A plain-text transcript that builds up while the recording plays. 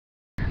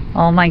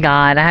Oh my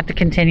God, I have to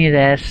continue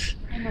this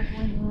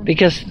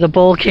because the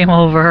bull came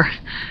over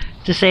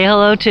to say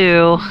hello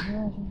too.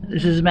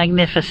 This is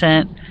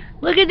magnificent.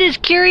 Look at this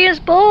curious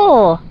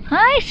bull.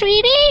 Hi,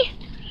 sweetie.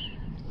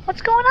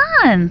 What's going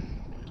on?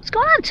 What's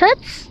going on,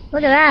 Toots?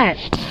 Look at that.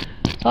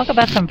 Talk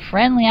about some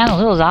friendly animals.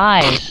 Look at those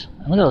eyes.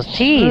 Look at those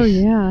teeth. Oh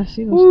yeah, I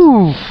see those.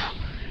 Ooh.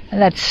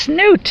 And that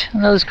snoot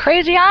and those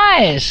crazy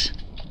eyes.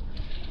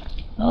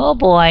 Oh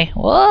boy.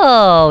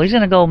 Whoa. He's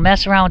going to go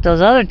mess around with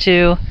those other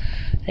two.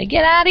 Say,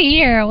 get out of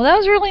here. Well, that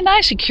was really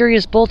nice, a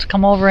curious bull, to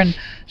come over and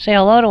say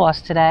hello to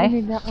us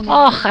today.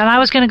 Oh, and I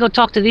was going to go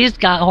talk to these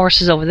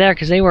horses over there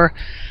because they were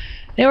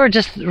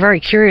just very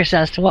curious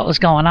as to what was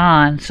going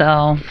on. So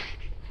I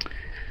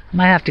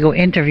might have to go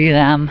interview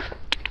them.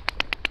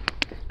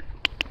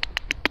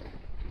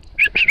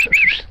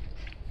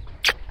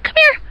 Come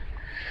here.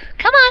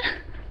 Come on.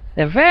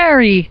 They're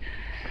very,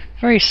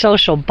 very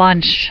social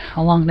bunch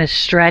along this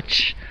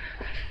stretch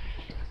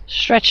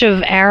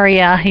of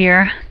area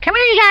here. Come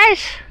here, you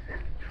guys.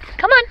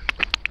 Come on.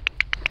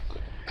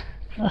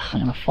 Ugh, I'm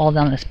gonna fall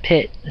down this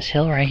pit, this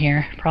hill right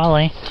here,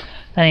 probably.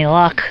 With any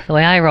luck, the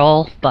way I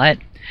roll, but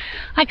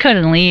I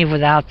couldn't leave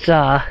without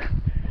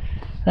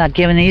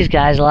giving these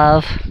guys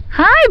love.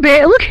 Hi,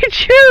 babe. Look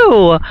at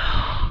you.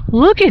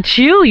 Look at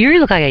you. You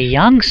look like a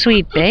young,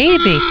 sweet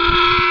baby.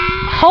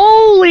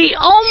 Holy!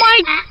 Oh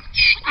my!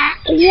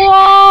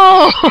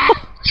 Whoa!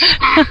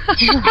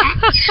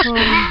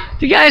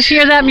 Do you guys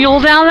hear that mule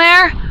down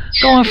there?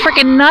 Going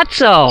freaking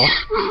nutso.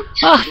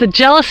 Oh, the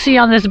jealousy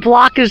on this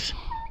block is...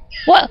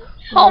 What?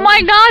 Oh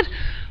my God!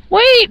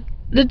 Wait!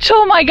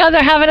 Oh my God,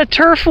 they're having a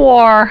turf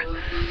war.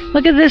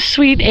 Look at this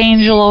sweet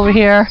angel over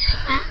here.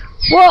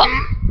 Whoa!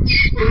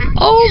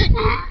 Oh!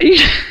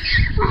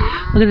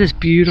 Look at this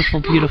beautiful,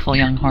 beautiful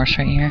young horse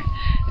right here.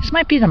 This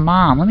might be the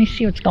mom. Let me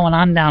see what's going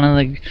on down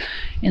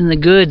in the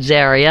goods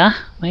area.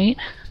 Wait.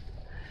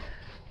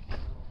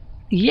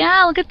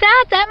 Yeah, look at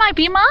that. That might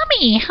be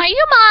mommy. Are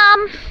you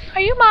mom?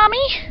 Are you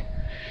mommy?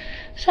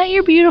 Is that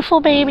your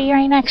beautiful baby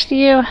right next to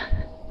you?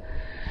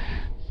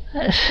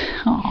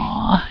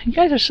 Aw, you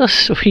guys are so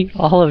sweet,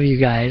 all of you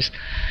guys.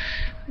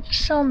 You're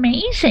just so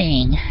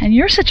amazing. And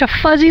you're such a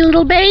fuzzy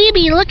little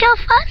baby. Look how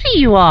fuzzy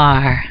you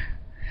are.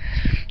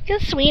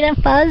 Just sweet and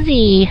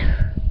fuzzy.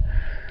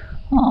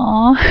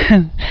 Aw,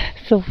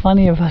 so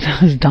funny about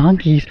those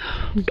donkeys.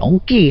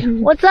 Donkey.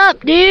 What's up,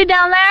 dude,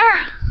 down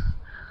there?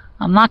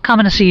 I'm not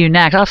coming to see you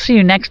next. I'll see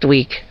you next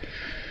week.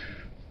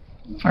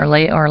 Or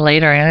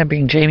later. I'm gonna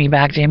bring Jamie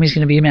back. Jamie's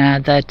gonna be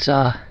mad that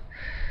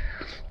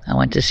I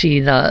went to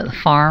see the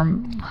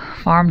farm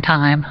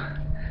time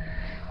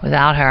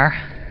without her.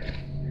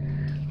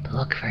 But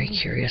look, very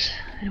curious.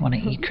 I want to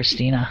eat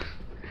Christina.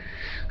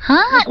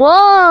 Hi.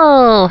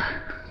 Whoa.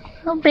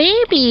 Oh,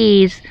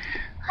 babies.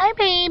 Hi,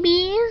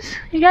 babies.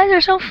 You guys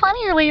are so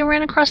funny the way you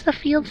ran across the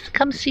fields to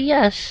come see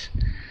us.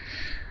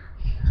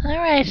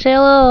 Alright, say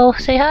hello.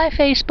 Say hi,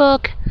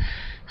 Facebook.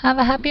 Have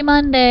a happy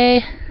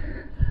Monday.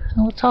 And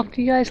we'll talk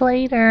to you guys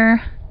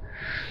later.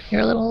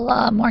 You're a little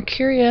more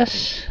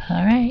curious.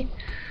 Alright.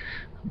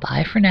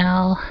 Bye for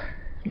now.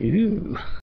 Ooh.